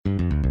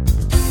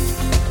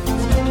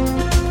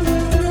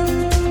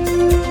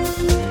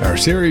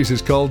series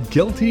is called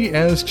Guilty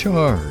as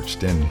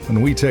Charged, and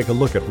when we take a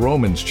look at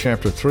Romans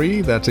chapter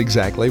 3, that's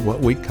exactly what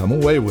we come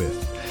away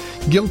with.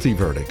 Guilty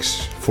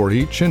verdicts for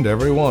each and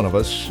every one of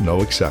us,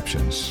 no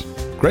exceptions.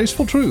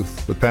 Graceful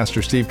Truth with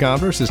Pastor Steve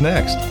Converse is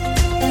next.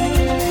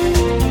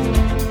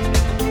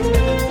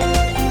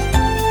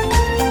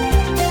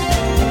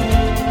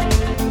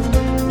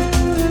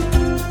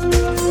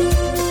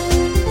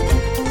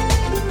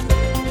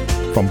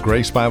 From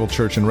Grace Bible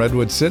Church in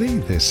Redwood City,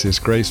 this is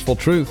Graceful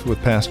Truth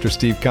with Pastor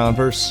Steve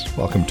Converse.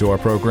 Welcome to our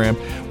program.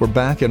 We're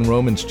back in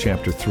Romans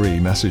chapter 3,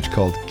 message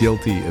called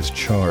Guilty as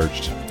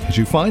Charged. As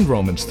you find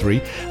Romans 3,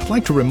 I'd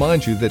like to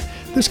remind you that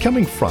this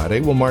coming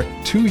Friday will mark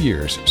 2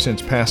 years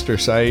since Pastor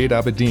Saeed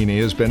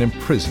Abedini has been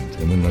imprisoned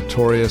in the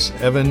notorious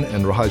Evin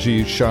and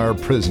Raji Shar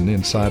prison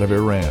inside of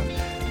Iran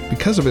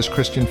because of his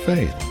Christian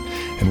faith.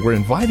 And we're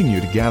inviting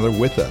you to gather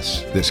with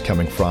us this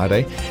coming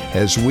Friday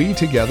as we,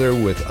 together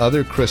with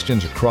other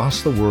Christians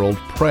across the world,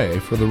 pray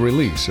for the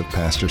release of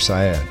Pastor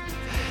Saeed.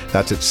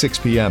 That's at 6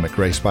 p.m. at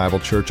Grace Bible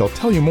Church. I'll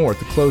tell you more at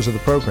the close of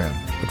the program.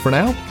 But for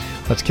now,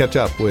 let's catch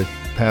up with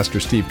Pastor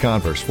Steve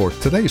Converse for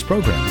today's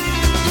program.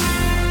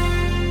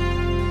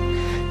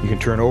 You can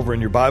turn over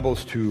in your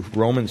Bibles to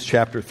Romans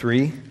chapter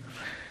 3.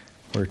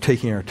 We're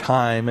taking our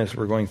time as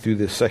we're going through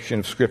this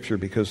section of Scripture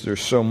because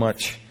there's so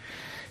much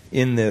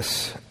in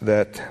this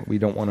that we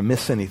don't want to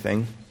miss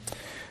anything,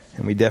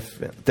 and we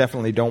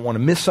definitely don't want to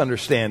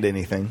misunderstand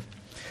anything.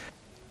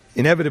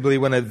 Inevitably,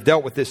 when I've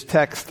dealt with this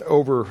text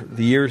over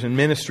the years in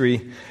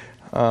ministry,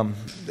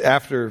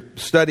 after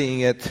studying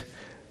it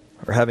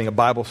or having a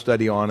Bible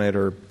study on it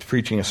or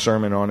preaching a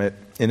sermon on it,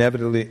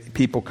 inevitably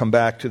people come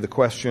back to the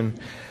question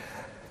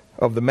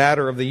of the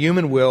matter of the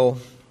human will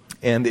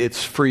and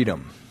its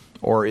freedom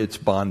or its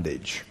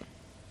bondage.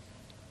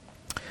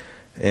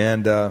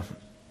 And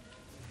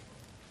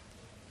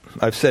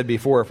I've said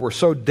before, if we're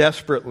so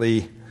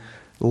desperately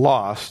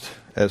lost,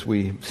 as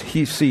we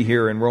see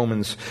here in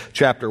Romans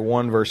chapter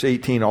 1, verse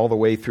 18, all the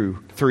way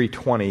through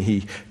 3:20,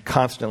 he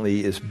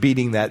constantly is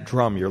beating that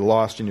drum. You're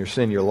lost in your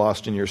sin. You're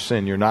lost in your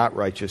sin. You're not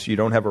righteous. You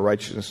don't have a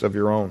righteousness of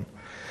your own.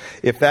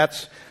 If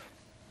that's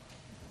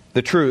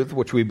the truth,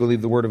 which we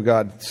believe the Word of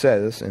God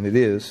says, and it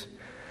is,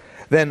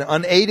 then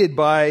unaided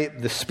by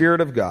the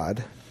Spirit of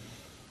God,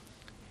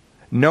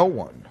 no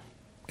one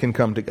can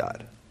come to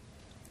God.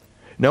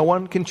 No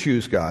one can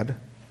choose God.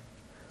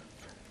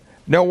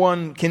 No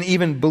one can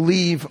even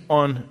believe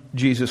on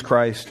Jesus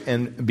Christ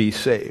and be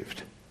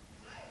saved.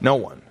 No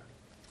one.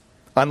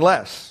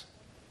 Unless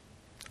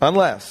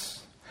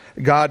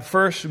God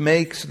first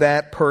makes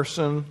that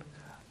person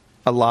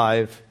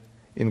alive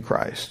in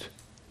Christ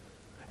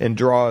and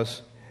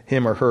draws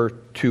him or her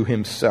to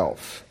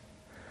himself.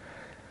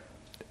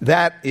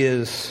 That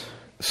is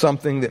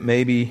something that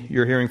maybe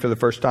you're hearing for the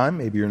first time,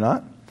 maybe you're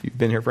not. If you've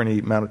been here for any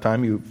amount of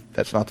time,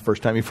 that's not the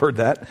first time you've heard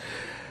that.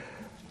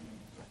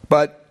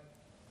 But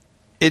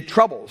it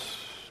troubles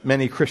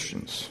many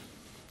Christians,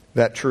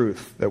 that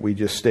truth that we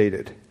just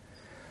stated.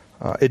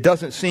 It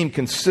doesn't seem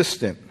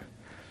consistent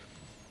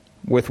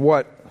with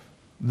what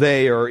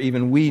they or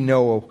even we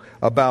know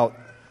about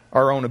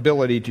our own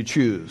ability to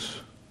choose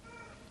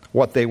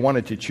what they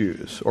wanted to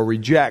choose or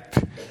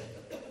reject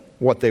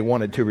what they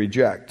wanted to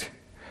reject.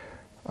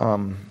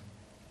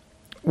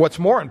 What's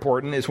more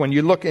important is when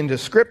you look into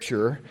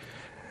Scripture,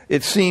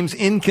 it seems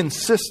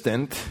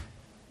inconsistent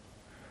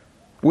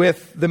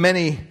with the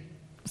many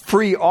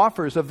free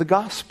offers of the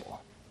gospel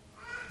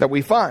that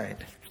we find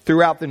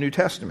throughout the New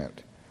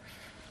Testament.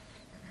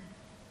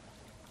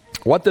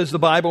 What does the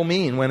Bible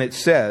mean when it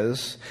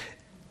says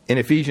in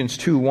Ephesians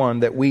 2:1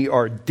 that we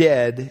are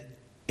dead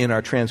in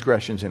our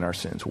transgressions and our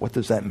sins? What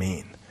does that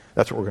mean?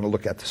 That's what we're going to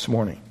look at this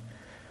morning.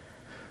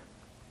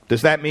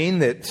 Does that mean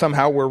that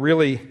somehow we're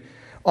really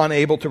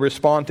unable to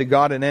respond to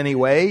God in any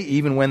way,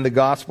 even when the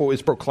gospel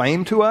is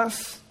proclaimed to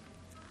us?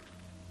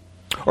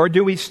 Or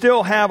do we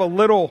still have a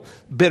little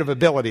bit of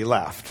ability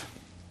left?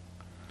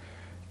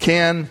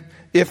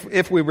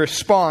 If we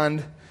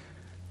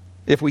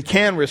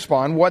can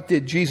respond, what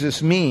did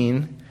Jesus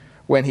mean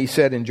when he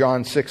said in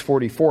John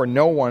 6:44,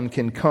 no one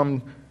can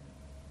come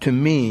to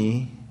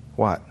me,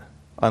 what?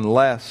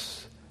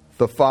 Unless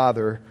the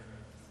Father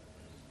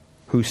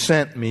who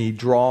sent me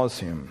draws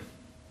him.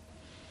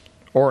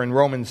 Or in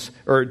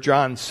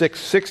John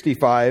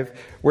 6:65,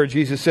 where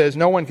Jesus says,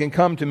 no one can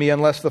come to me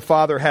unless the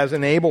Father has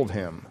enabled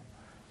him.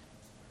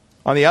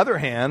 On the other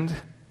hand,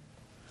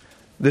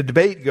 the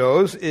debate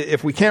goes,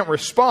 if we can't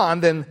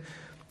respond, then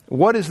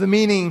what is the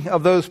meaning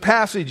of those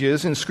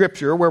passages in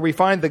Scripture where we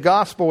find the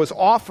gospel is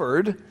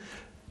offered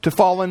to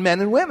fallen men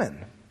and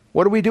women?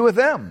 What do we do with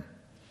them?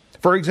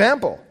 For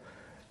example,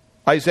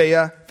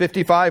 Isaiah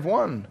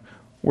 55:1,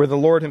 where the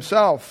Lord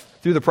himself,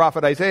 through the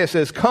prophet Isaiah,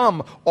 says,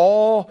 come,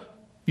 all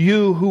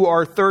you who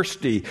are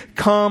thirsty,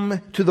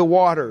 come to the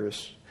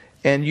waters,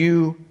 and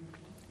you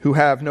who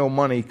have no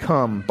money,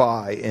 come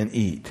buy and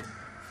eat.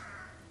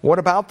 What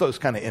about those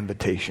kind of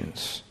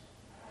invitations?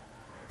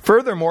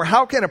 Furthermore,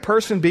 how can a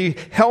person be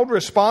held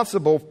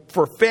responsible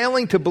for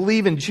failing to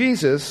believe in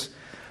Jesus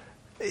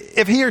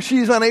if he or she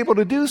is unable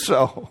to do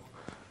so?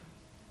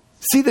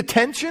 See the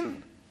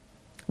tension?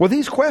 Well,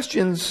 these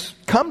questions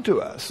come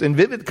to us in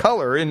vivid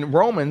color in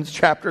Romans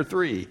chapter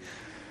 3,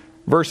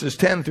 verses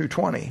 10 through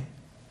 20.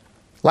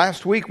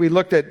 Last week we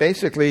looked at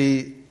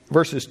basically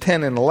verses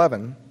 10 and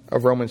 11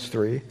 of Romans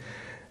 3.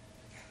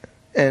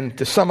 And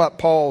to sum up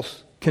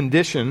Paul's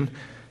condition,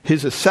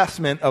 his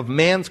assessment of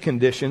man's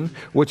condition,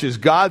 which is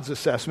God's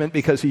assessment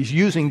because he's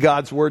using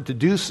God's word to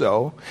do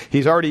so.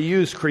 He's already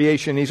used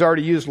creation, he's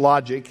already used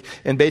logic,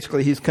 and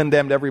basically he's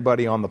condemned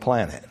everybody on the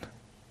planet.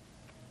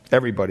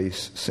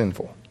 Everybody's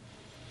sinful.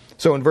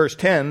 So in verse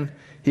 10,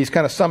 he's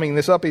kind of summing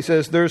this up. He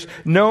says, there's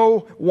no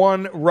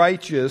one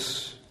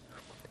righteous,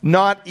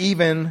 not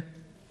even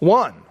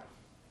one.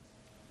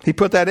 He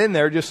put that in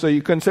there just so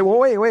you couldn't say, well,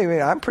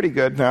 wait, I'm pretty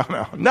good.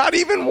 No, not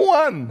even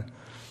one.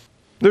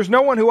 There's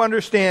no one who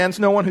understands,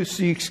 no one who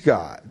seeks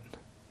God.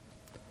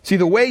 See,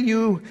 the way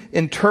you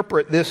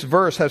interpret this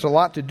verse has a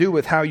lot to do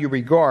with how you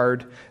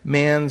regard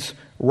man's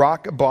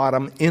rock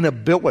bottom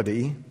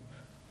inability,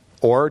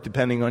 or,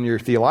 depending on your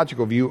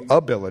theological view,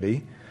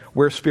 ability,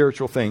 where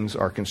spiritual things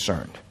are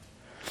concerned.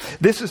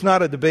 This is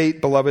not a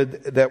debate,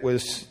 beloved, that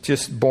was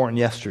just born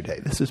yesterday.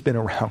 This has been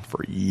around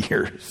for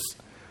years,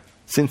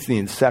 since the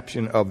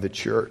inception of the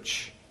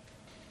church.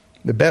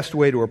 The best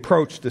way to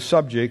approach the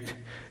subject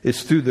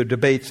is through the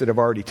debates that have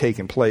already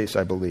taken place,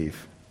 I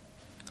believe.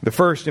 The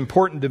first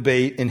important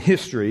debate in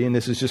history, and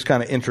this is just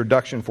kind of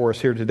introduction for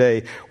us here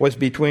today, was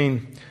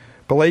between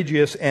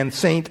Pelagius and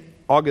St.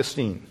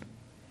 Augustine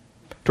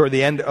toward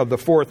the end of the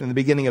 4th and the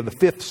beginning of the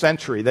 5th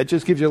century. That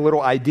just gives you a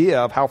little idea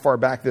of how far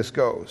back this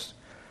goes.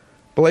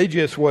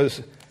 Pelagius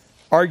was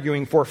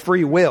arguing for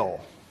free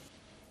will.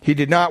 He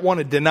did not want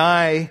to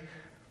deny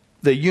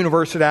the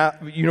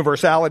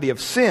universality of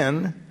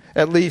sin,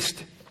 at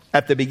least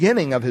at the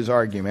beginning of his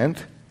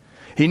argument.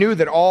 He knew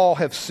that all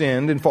have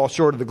sinned and fall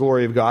short of the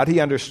glory of God. He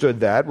understood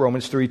that.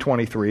 Romans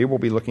 3:23, we'll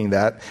be looking at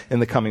that in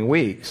the coming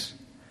weeks.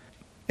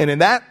 And in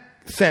that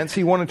sense,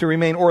 he wanted to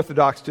remain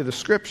orthodox to the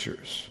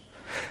Scriptures.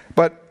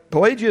 But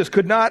Pelagius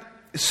could not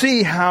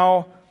see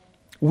how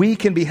we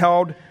can be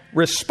held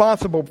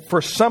responsible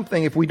for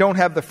something if we don't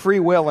have the free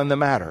will in the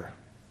matter.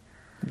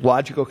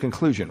 Logical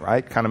conclusion,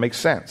 right? Kind of makes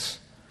sense.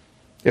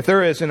 If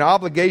there is an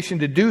obligation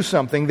to do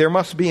something, there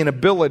must be an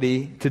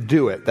ability to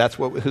do it. That's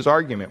what his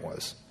argument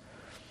was.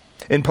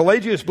 And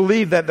Pelagius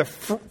believed that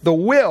the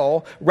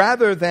will,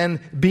 rather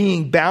than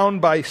being bound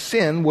by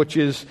sin, which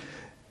is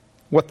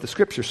what the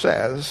Scripture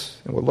says,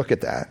 and we'll look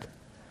at that,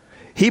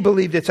 he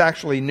believed it's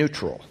actually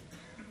neutral.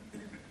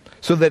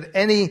 So that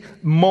any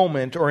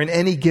moment or in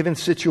any given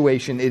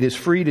situation, it is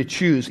free to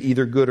choose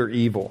either good or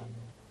evil.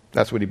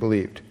 That's what he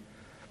believed.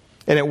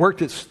 And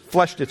it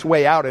fleshed its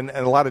way out in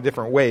a lot of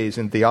different ways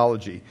in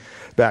theology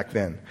back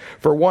then.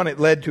 For one, it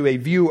led to a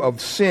view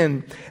of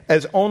sin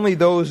as only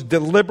those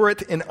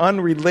deliberate and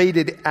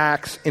unrelated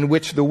acts in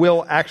which the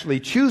will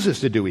actually chooses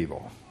to do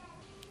evil.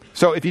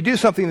 So if you do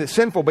something that's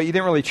sinful, but you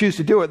didn't really choose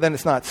to do it, then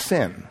it's not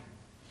sin.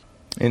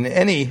 And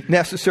any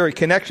necessary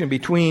connection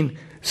between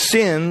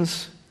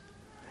sins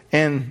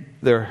and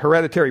the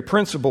hereditary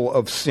principle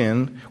of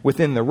sin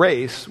within the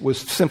race was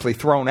simply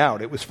thrown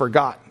out. It was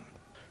forgotten.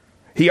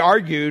 He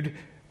argued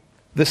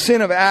the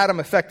sin of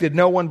Adam affected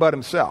no one but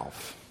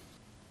himself.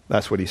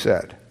 That's what he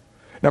said.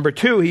 Number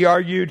two, he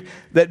argued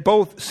that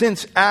both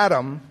since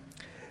Adam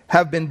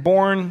have been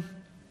born,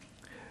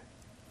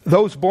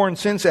 those born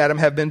since Adam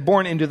have been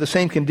born into the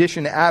same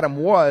condition Adam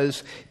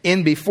was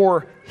in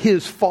before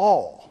his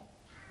fall.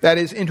 That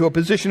is, into a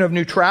position of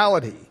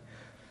neutrality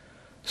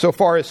so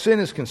far as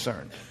sin is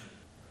concerned.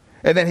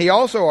 And then he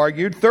also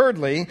argued,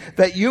 thirdly,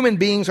 that human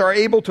beings are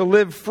able to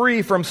live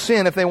free from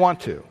sin if they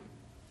want to.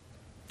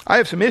 I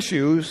have some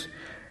issues.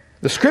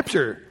 The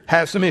Scripture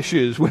has some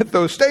issues with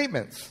those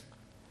statements.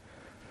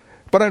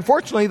 But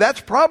unfortunately, that's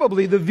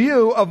probably the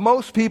view of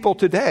most people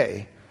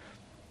today,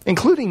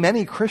 including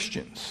many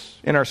Christians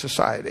in our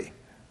society.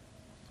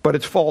 But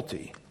it's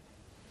faulty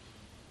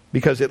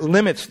because it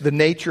limits the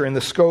nature and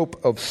the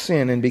scope of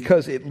sin, and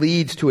because it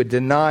leads to a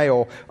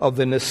denial of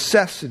the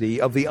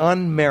necessity of the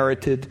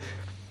unmerited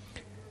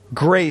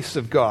grace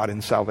of God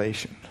in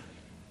salvation.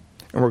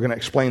 And we're going to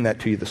explain that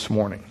to you this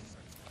morning.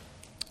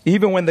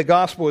 Even when the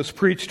gospel is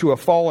preached to a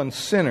fallen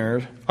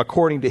sinner,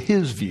 according to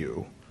his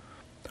view,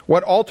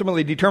 what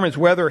ultimately determines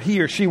whether he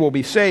or she will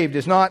be saved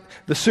is not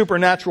the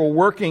supernatural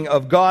working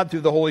of God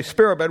through the Holy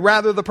Spirit, but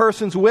rather the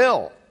person's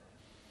will,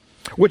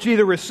 which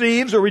either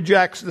receives or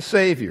rejects the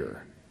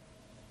Savior.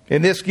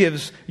 And this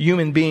gives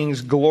human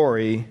beings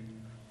glory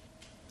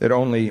that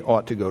only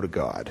ought to go to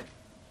God.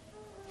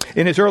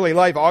 In his early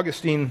life,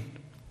 Augustine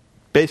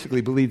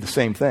basically believed the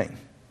same thing.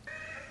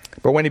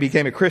 But when he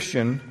became a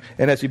Christian,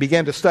 and as he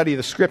began to study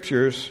the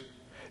Scriptures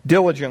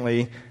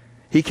diligently,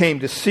 he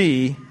came to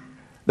see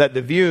that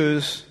the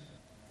views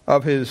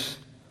of his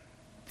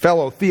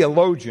fellow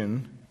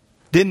theologian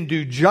didn't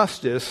do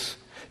justice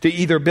to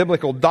either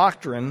biblical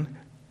doctrine,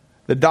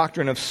 the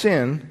doctrine of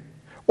sin,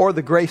 or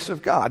the grace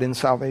of God in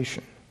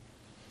salvation.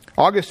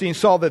 Augustine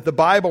saw that the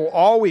Bible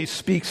always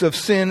speaks of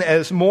sin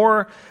as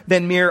more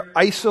than mere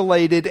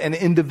isolated and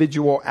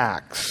individual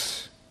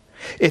acts.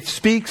 It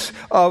speaks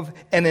of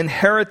an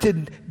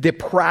inherited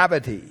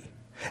depravity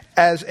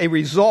as a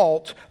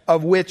result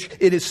of which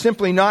it is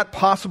simply not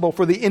possible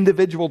for the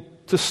individual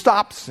to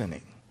stop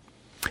sinning.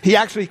 He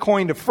actually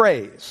coined a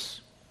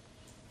phrase,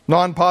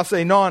 non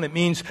posse non. It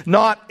means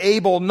not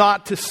able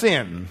not to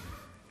sin.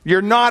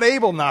 You're not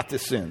able not to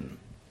sin,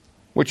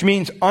 which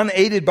means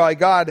unaided by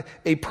God,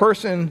 a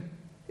person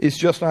is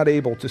just not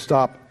able to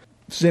stop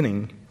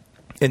sinning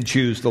and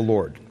choose the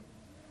Lord.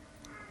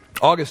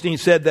 Augustine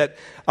said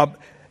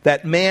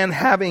that man,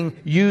 having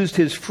used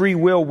his free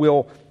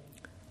will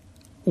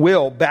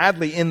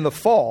badly in the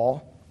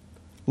fall,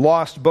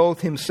 lost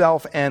both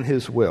himself and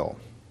his will.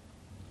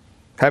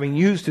 Having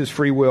used his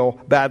free will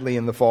badly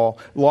in the fall,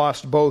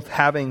 lost both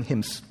having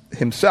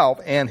himself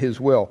and his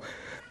will.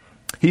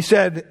 He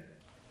said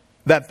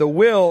that the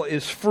will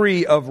is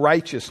free of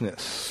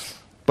righteousness,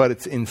 but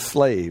it's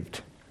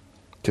enslaved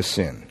to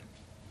sin.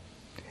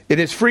 It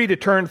is free to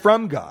turn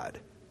from God,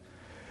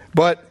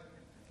 but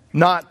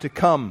not to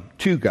come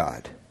to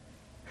God.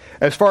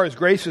 As far as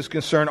grace is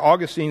concerned,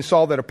 Augustine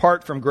saw that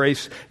apart from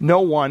grace,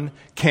 no one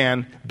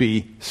can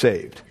be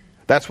saved.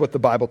 That's what the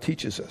Bible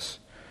teaches us.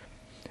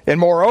 And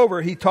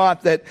moreover, he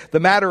taught that the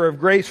matter of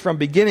grace from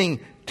beginning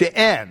to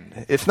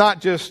end, it's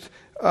not just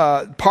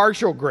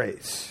partial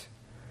grace,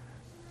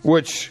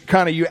 which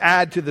kind of you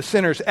add to the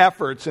sinner's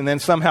efforts and then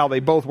somehow they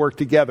both work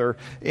together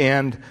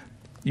and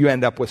you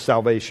end up with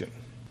salvation.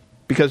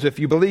 Because if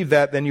you believe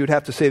that, then you'd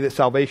have to say that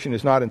salvation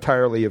is not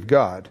entirely of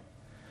God,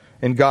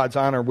 and God's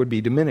honor would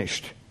be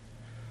diminished.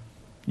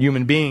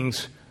 Human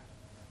beings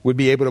would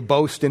be able to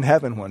boast in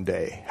heaven one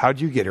day. How'd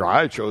you get here?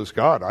 I chose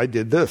God. I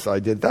did this. I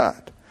did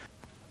that.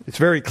 It's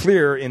very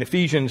clear in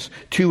Ephesians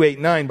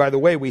 2:8-9. By the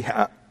way, we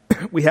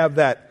have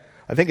that,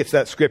 I think it's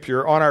that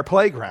scripture, on our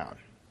playground,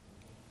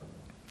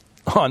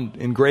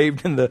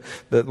 engraved in the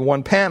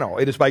one panel.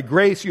 It is by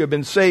grace you have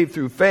been saved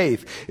through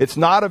faith. It's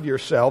not of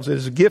yourselves. It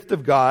is a gift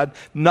of God,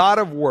 not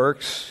of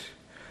works,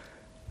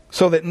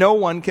 so that no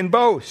one can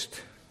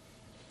boast.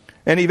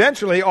 And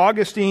eventually,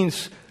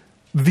 Augustine's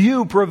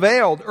view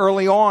prevailed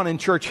early on in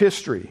church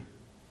history.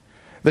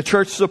 The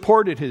church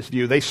supported his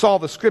view. They saw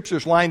the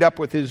scriptures lined up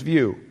with his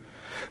view.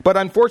 But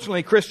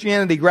unfortunately,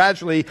 Christianity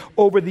gradually,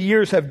 over the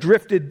years, have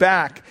drifted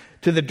back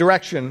to the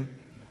direction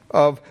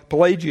of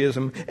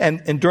Pelagianism,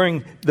 and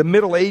during the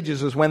Middle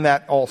Ages is when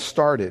that all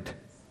started.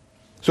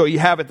 So you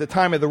have at the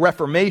time of the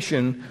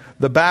Reformation,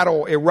 the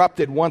battle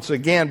erupted once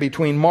again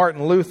between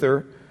Martin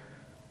Luther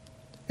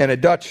and a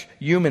Dutch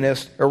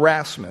humanist,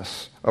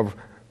 Erasmus of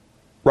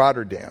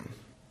Rotterdam.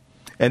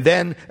 And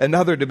then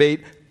another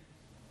debate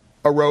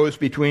arose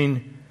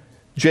between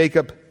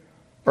Jacob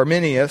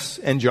Arminius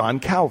and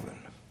John Calvin.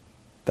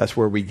 That's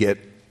where we get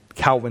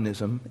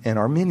Calvinism and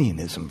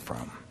Arminianism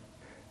from.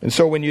 And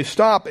so when you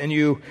stop and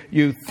you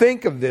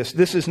think of this,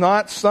 this is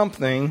not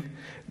something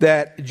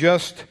that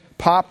just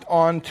popped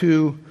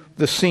onto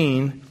the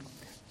scene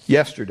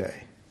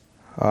yesterday.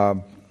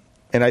 And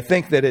I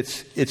think that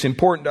it's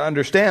important to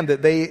understand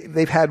that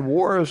they've had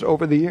wars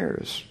over the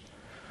years.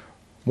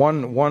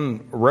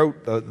 One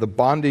wrote the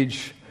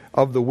bondage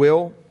of the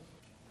will,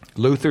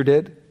 Luther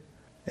did,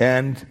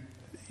 and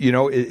you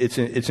know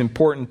it's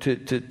important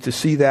to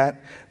see that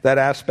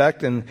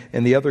aspect. And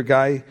the other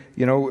guy,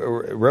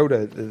 wrote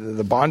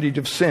the bondage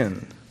of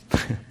sin,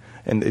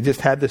 and they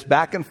just had this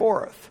back and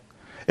forth,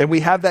 and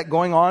we have that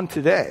going on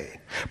today.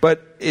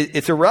 But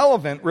it's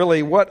irrelevant,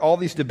 really, what all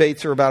these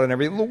debates are about and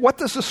everything. What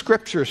does the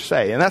Scripture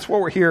say? And that's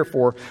what we're here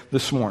for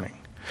this morning.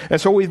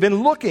 And so we've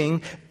been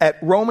looking at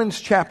Romans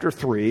chapter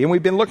 3, and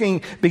we've been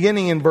looking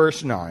beginning in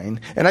verse 9.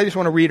 And I just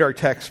want to read our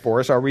text for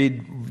us. I'll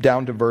read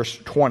down to verse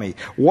 20.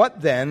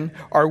 What then?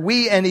 Are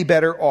we any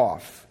better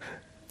off?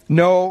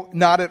 No,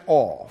 not at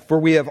all. For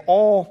we have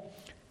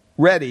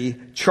already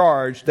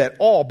charged that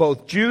all,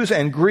 both Jews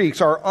and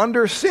Greeks, are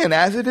under sin,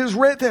 as it is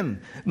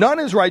written. None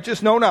is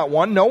righteous, no, not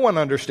one. No one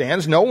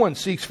understands. No one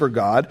seeks for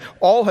God.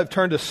 All have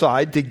turned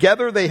aside.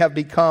 Together they have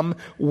become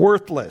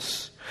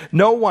worthless.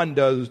 No one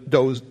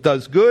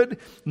does good,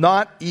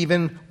 not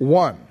even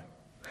one.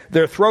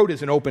 Their throat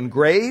is an open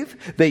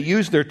grave. They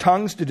use their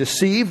tongues to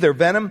deceive. The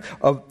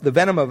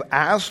venom of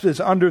asps is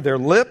under their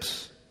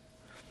lips.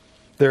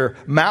 Their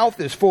mouth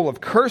is full of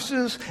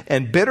curses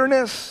and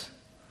bitterness.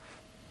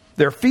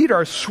 Their feet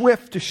are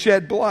swift to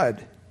shed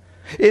blood.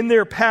 In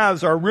their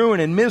paths are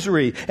ruin and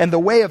misery, and the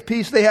way of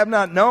peace they have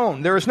not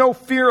known. There is no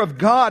fear of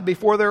God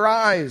before their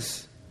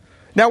eyes.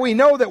 Now we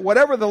know that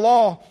whatever the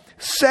law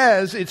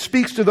says, it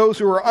speaks to those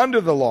who are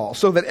under the law,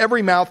 so that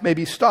every mouth may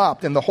be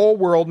stopped and the whole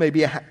world may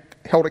be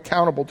held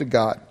accountable to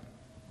God.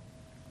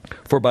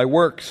 For by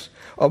works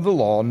of the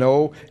law,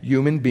 no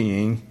human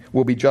being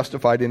will be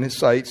justified in his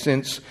sight,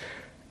 since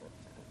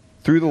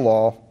through the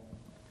law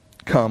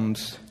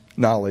comes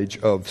knowledge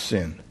of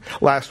sin.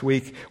 Last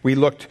week, we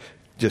looked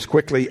just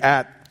quickly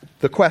at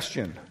the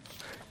question.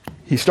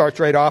 He starts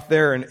right off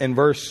there in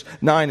verse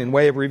 9 in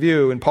way of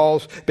review. And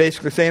Paul's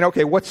basically saying,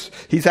 okay,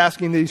 he's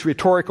asking these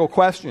rhetorical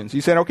questions.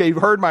 He's saying, okay, you've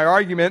heard my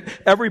argument.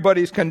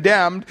 Everybody's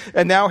condemned.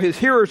 And now his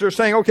hearers are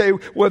saying, okay,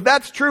 well, if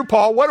that's true,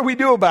 Paul, what do we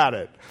do about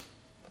it?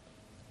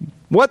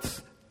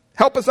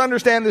 Help us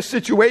understand this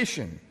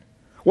situation.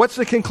 What's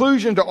the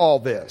conclusion to all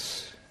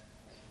this?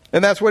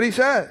 And that's what he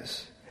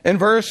says. In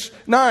verse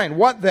 9,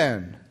 what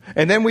then?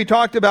 And then we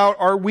talked about,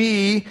 are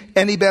we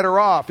any better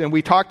off? And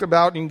we talked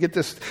about, you can get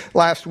this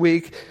last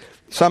week,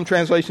 some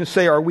translations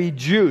say, are we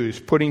Jews?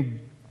 Putting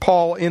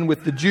Paul in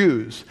with the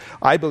Jews.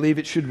 I believe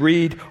it should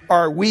read,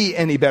 are we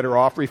any better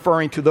off?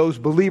 Referring to those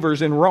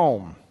believers in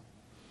Rome.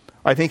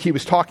 I think he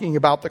was talking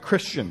about the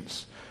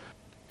Christians.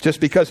 Just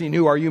because he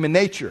knew our human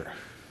nature.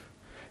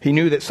 He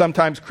knew that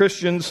sometimes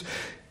Christians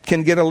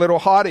can get a little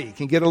haughty,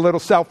 can get a little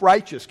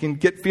self-righteous, can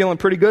get feeling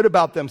pretty good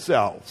about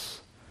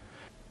themselves.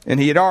 And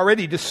he had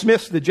already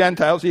dismissed the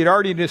Gentiles. He had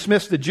already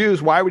dismissed the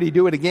Jews. Why would he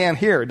do it again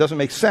here? It doesn't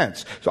make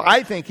sense. So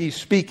I think he's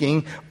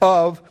speaking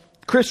of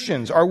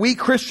Christians. Are we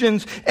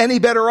Christians any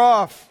better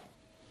off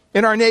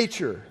in our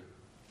nature?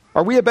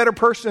 Are we a better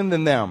person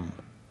than them?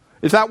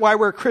 Is that why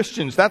we're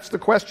Christians? That's the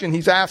question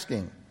he's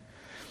asking.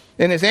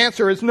 And his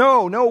answer is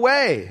no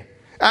way.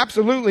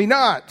 Absolutely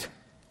not.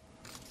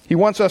 He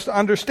wants us to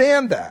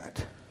understand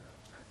that.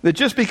 That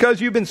just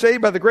because you've been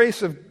saved by the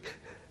grace of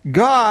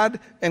God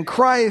and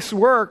Christ's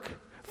work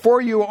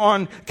for you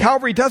on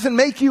Calvary doesn't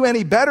make you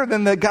any better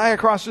than the guy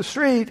across the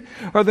street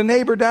or the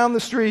neighbor down the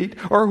street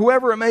or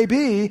whoever it may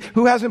be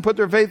who hasn't put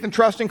their faith and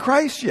trust in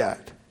Christ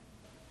yet.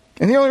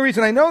 And the only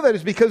reason I know that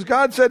is because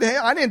God said, hey,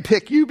 I didn't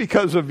pick you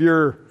because of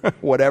your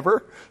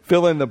whatever,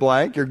 fill in the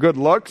blank, your good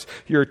looks,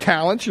 your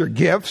talents, your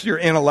gifts, your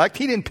intellect.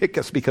 He didn't pick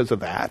us because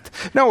of that.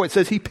 No, it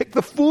says he picked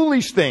the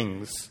foolish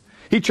things.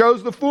 He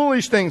chose the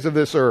foolish things of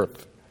this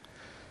earth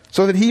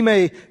so that he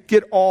may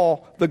get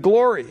all the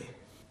glory.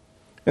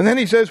 And then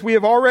he says, we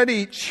have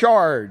already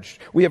charged.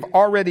 We have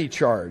already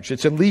charged.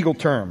 It's a legal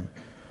term.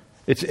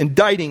 It's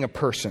indicting a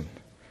person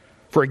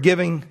for a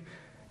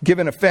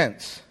given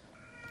offense.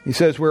 He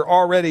says we're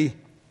already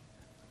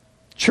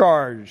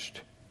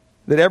charged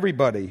that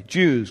everybody,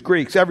 Jews,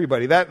 Greeks,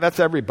 everybody, that's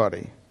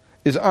everybody,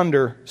 is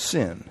under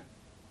sin.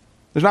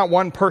 There's not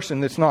one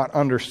person that's not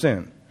under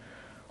sin.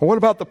 Well, what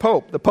about the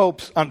Pope? The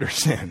Pope's under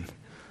sin.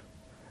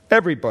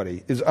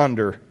 Everybody is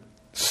under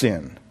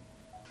sin.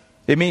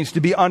 It means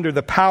to be under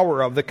the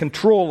power of, the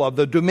control of,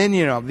 the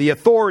dominion of, the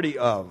authority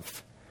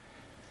of.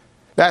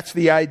 That's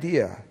the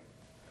idea.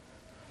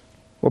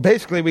 Well,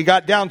 basically, we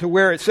got down to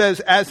where it says,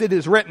 as it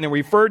is written, and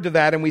referred to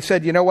that, and we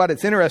said, you know what,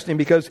 it's interesting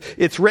because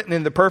it's written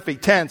in the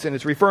perfect tense, and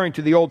it's referring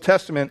to the Old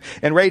Testament,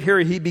 and right here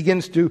he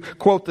begins to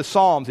quote the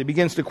Psalms. He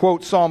begins to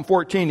quote Psalm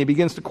 14. He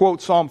begins to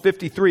quote Psalm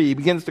 53. He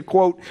begins to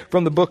quote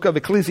from the book of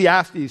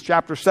Ecclesiastes,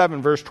 chapter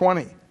 7, verse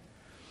 20.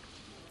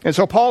 And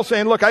so Paul's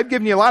saying, look, I've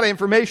given you a lot of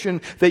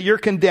information that you're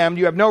condemned,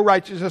 you have no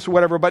righteousness or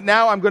whatever, but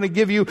now I'm going to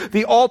give you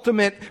the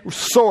ultimate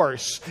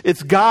source.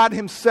 It's God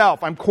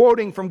himself. I'm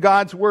quoting from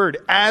God's word,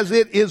 as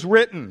it is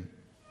written.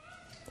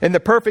 And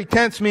the perfect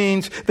tense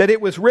means that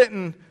it was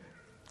written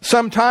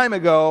some time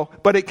ago,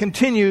 but it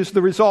continues,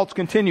 the results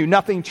continue.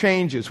 Nothing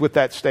changes with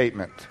that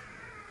statement.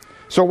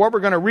 So what we're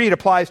going to read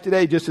applies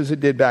today just as it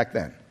did back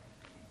then.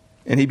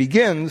 And he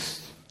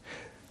begins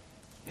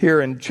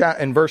here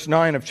in verse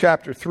 9 of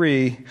chapter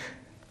 3.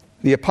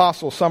 The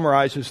apostle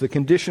summarizes the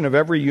condition of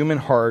every human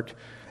heart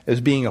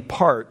as being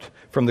apart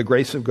from the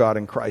grace of God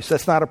in Christ.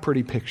 That's not a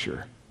pretty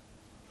picture.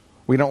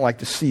 We don't like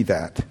to see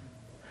that.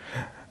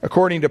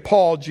 According to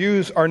Paul,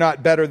 Jews are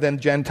not better than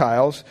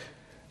Gentiles,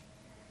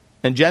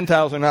 and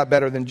Gentiles are not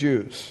better than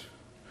Jews.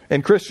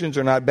 And Christians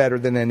are not better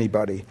than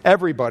anybody.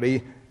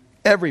 Everybody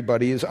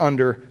is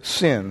under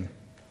sin.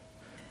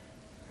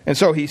 And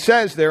so he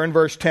says there in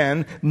verse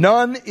 10,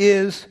 none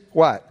is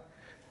what?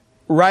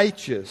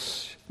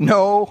 Righteous.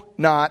 No,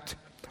 not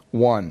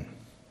one.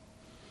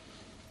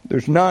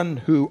 There's none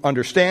who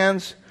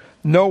understands.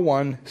 No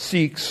one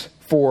seeks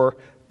for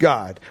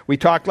God. We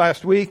talked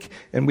last week,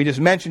 and we just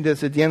mentioned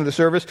this at the end of the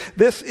service.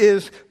 This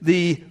is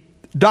the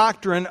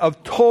doctrine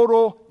of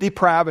total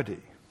depravity.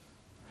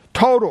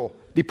 Total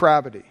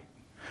depravity.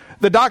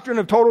 The doctrine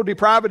of total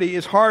depravity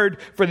is hard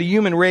for the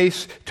human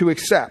race to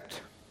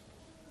accept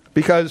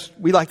because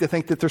we like to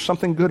think that there's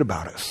something good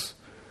about us.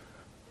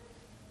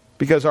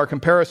 Because our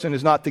comparison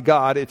is not to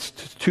God, it's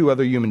to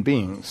other human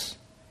beings.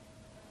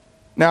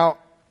 Now,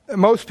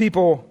 most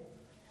people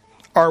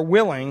are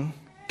willing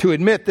to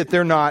admit that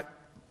they're not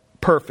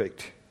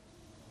perfect.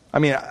 I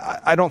mean,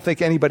 I don't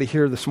think anybody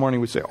here this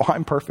morning would say, oh,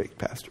 I'm perfect,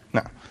 Pastor.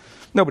 No,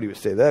 nobody would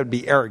say that. That would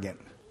be arrogant.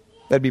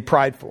 That would be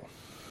prideful.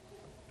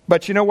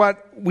 But you know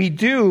what? We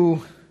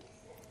do,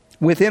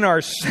 within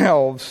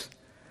ourselves,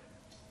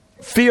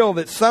 feel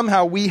that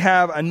somehow we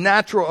have a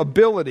natural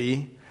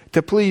ability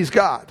to please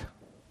God.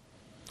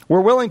 We're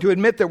willing to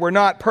admit that we're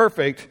not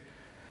perfect,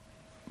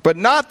 but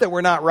not that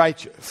we're not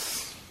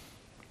righteous.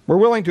 We're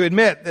willing to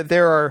admit that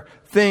there are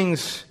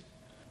things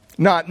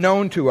not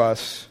known to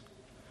us,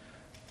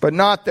 but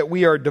not that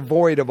we are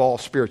devoid of all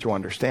spiritual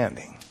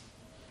understanding.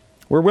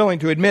 We're willing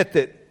to admit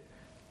that,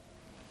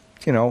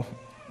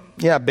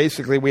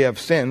 basically we have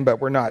sin, but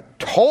we're not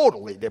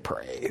totally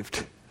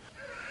depraved.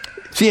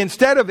 See,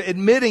 instead of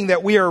admitting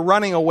that we are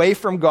running away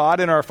from God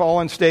in our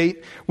fallen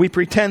state, we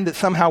pretend that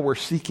somehow we're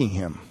seeking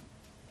Him.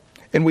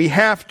 And we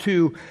have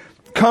to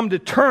come to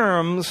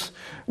terms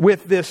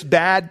with this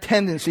bad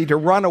tendency to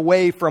run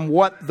away from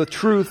what the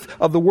truth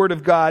of the Word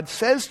of God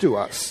says to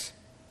us.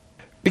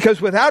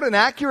 Because without an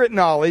accurate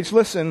knowledge,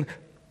 listen,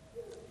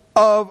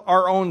 of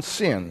our own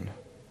sin,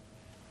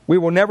 we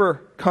will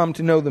never come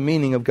to know the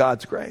meaning of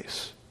God's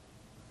grace.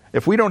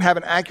 If we don't have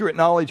an accurate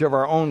knowledge of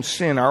our own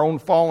sin, our own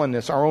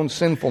fallenness, our own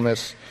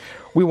sinfulness,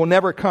 we will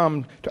never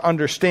come to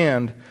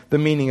understand the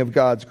meaning of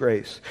God's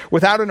grace.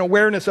 Without an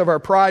awareness of our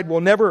pride, we'll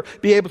never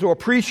be able to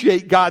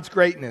appreciate God's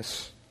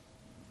greatness,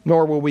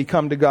 nor will we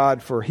come to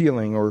God for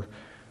healing or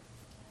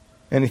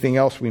anything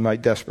else we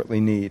might desperately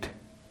need.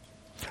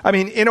 I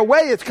mean, in a way,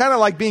 it's kind of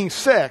like being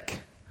sick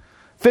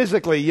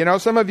physically. You know,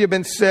 some of you have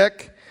been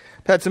sick,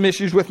 had some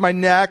issues with my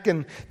neck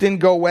and didn't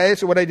go away.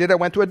 So what I did, I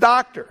went to a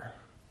doctor.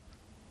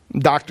 The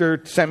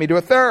doctor sent me to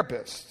a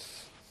therapist.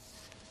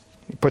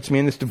 He puts me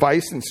in this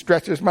device and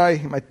stretches my...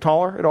 Am I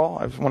taller at all?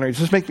 I was wondering,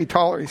 does this make me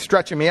taller? He's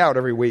stretching me out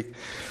every week.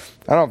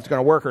 I don't know if it's going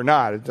to work or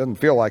not. It doesn't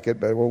feel like it,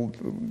 but we'll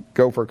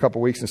go for a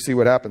couple weeks and see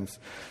what happens.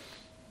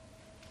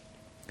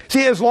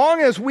 See, as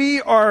long as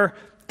we are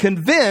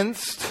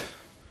convinced,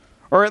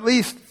 or at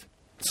least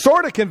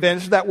sort of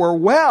convinced that we're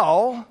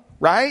well,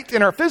 right,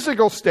 in our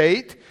physical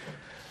state,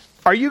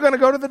 are you going to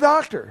go to the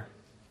doctor?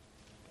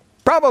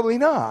 Probably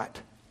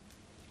not.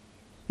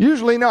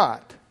 Usually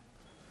not.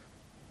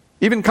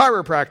 Even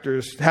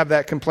chiropractors have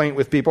that complaint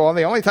with people. And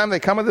the only time they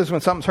come with this is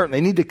when something's hurting.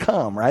 They need to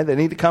come, right? They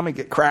need to come and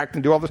get cracked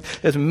and do all this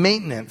as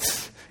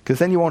maintenance, because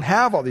then you won't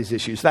have all these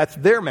issues. That's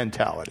their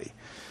mentality.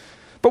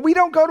 But we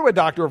don't go to a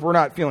doctor if we're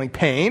not feeling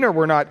pain or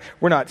we're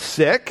not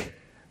sick.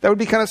 That would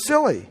be kind of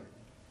silly.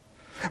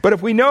 But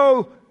if we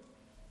know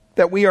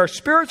that we are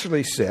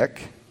spiritually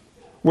sick,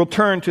 we'll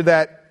turn to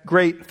that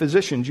great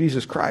physician,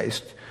 Jesus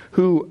Christ,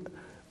 who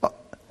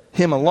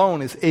him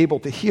alone is able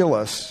to heal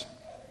us.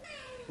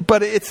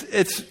 But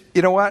it's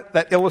you know what?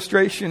 That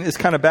illustration is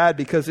kind of bad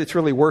because it's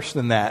really worse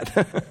than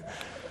that.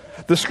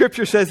 The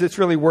scripture says it's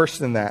really worse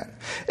than that.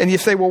 And you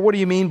say, well, what do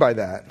you mean by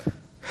that?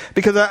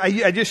 Because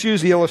I just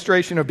use the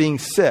illustration of being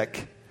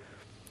sick.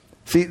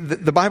 See,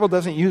 the Bible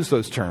doesn't use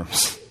those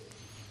terms.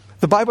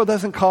 The Bible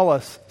doesn't call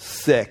us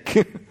sick.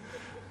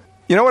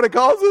 You know what it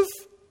calls us?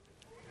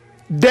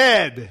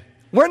 Dead.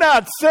 We're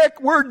not sick,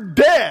 we're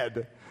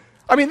dead.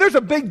 I mean, there's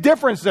a big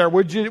difference there.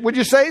 Would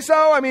you say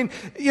so? I mean,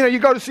 you know, you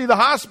go to see the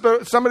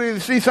hospital,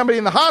 see somebody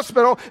in the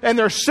hospital and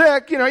they're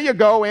sick, you know, you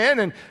go in,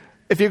 and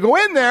if you go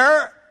in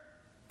there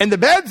and the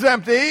bed's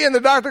empty and the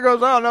doctor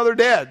goes, oh, no, they're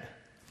dead.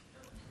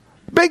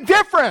 Big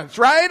difference,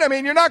 right? I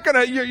mean, you're not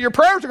going to, your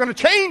prayers are going to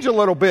change a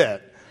little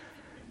bit.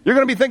 You're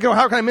going to be thinking, well,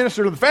 how can I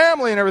minister to the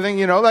family and everything?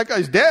 You know, that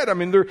guy's dead. I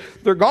mean,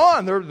 they're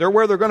gone. They're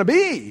where they're going to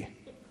be.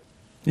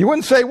 You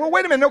wouldn't say, well,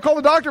 wait a minute, no, call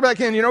the doctor back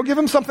in, you know, give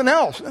him something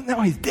else.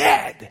 No, he's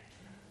dead.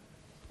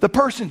 The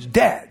person's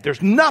dead.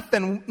 There's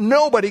nothing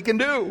nobody can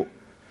do.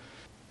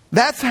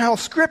 That's how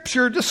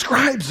Scripture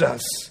describes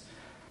us.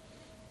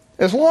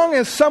 As long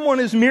as someone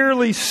is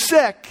merely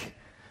sick,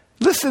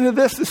 listen to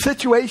this, the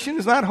situation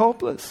is not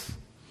hopeless.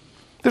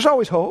 There's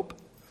always hope.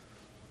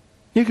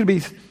 You can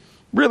be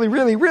really,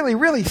 really, really,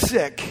 really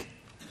sick.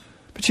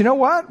 But you know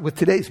what? With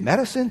today's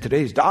medicine,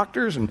 today's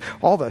doctors, and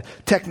all the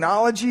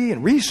technology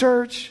and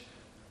research,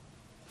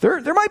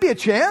 there might be a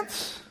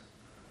chance.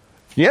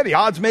 Yeah, the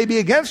odds may be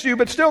against you,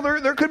 but still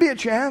there could be a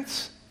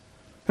chance.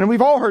 And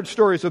we've all heard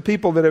stories of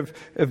people that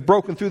have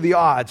broken through the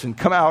odds and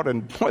come out,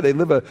 and boy, they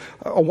live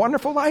a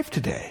wonderful life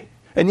today.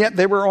 And yet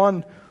they were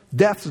on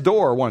death's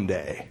door one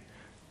day.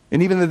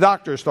 And even the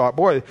doctors thought,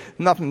 boy,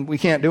 nothing, we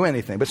can't do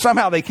anything. But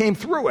somehow they came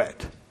through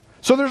it.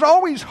 So there's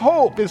always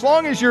hope as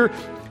long as you're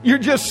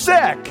just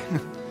sick.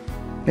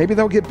 Maybe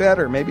they'll get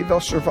better. Maybe they'll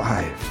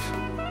survive.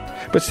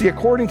 But see,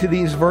 according to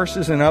these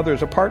verses and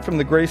others, apart from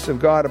the grace of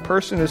God, a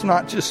person is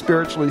not just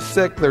spiritually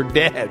sick, they're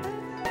dead.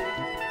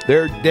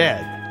 They're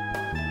dead.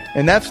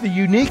 And that's the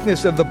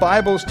uniqueness of the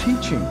Bible's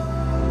teaching.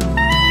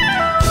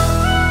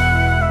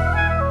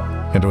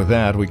 And with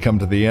that, we come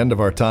to the end of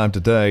our time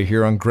today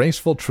here on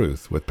Graceful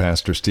Truth with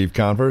Pastor Steve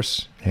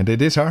Converse. And it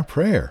is our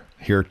prayer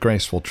here at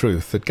Graceful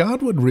Truth that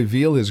God would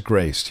reveal His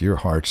grace to your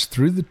hearts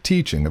through the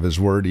teaching of His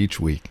Word each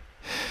week.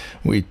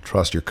 We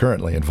trust you're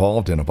currently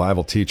involved in a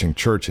Bible teaching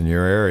church in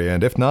your area,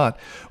 and if not,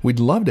 we'd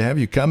love to have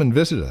you come and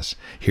visit us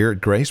here at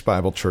Grace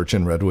Bible Church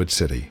in Redwood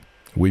City.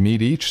 We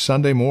meet each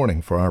Sunday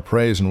morning for our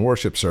praise and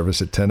worship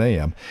service at 10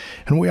 a.m.,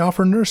 and we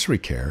offer nursery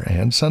care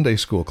and Sunday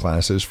school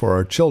classes for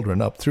our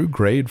children up through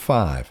grade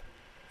 5.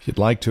 If you'd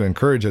like to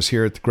encourage us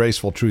here at the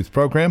Graceful Truth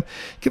program,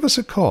 give us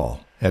a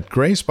call at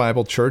Grace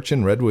Bible Church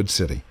in Redwood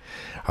City.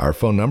 Our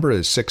phone number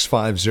is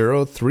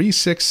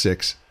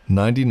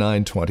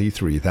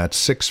 650-366-9923.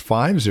 That's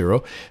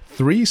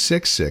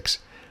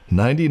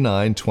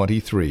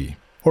 650-366-9923.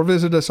 Or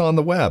visit us on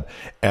the web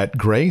at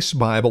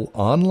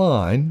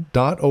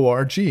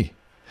gracebibleonline.org.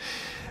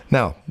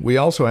 Now, we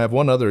also have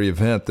one other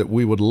event that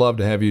we would love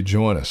to have you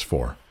join us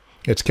for.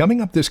 It's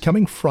coming up this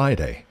coming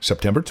Friday,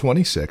 September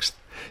 26th,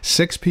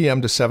 6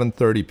 p.m. to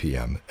 7:30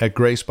 p.m. at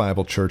Grace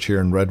Bible Church here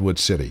in Redwood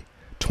City,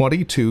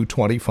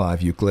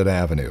 2225 Euclid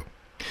Avenue.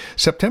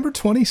 September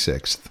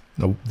 26th,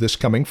 this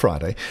coming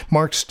Friday,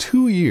 marks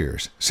 2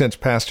 years since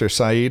Pastor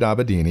Saeed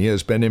Abedini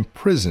has been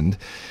imprisoned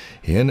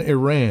in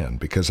Iran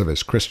because of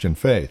his Christian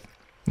faith.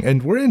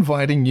 And we're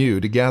inviting you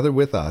to gather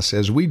with us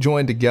as we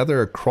join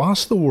together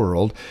across the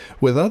world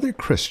with other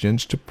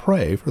Christians to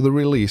pray for the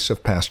release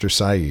of Pastor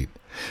Saeed.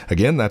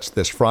 Again, that's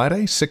this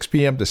Friday, 6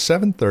 p.m. to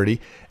 7:30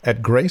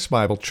 at Grace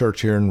Bible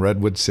Church here in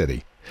Redwood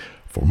City.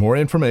 For more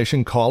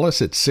information, call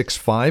us at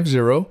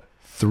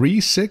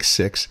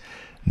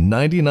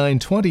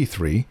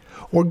 650-366-9923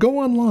 or go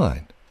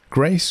online,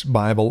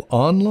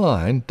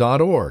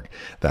 gracebibleonline.org.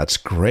 That's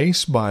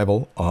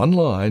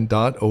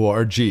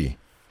gracebibleonline.org.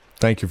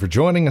 Thank you for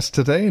joining us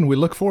today, and we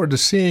look forward to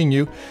seeing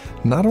you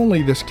not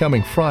only this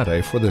coming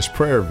Friday for this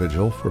prayer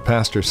vigil for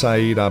Pastor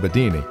Saeed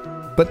Abedini,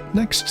 but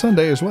next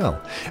Sunday as well,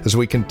 as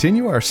we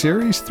continue our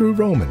series through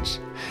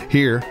Romans,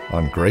 here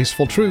on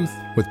Graceful Truth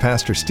with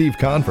Pastor Steve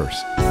Converse.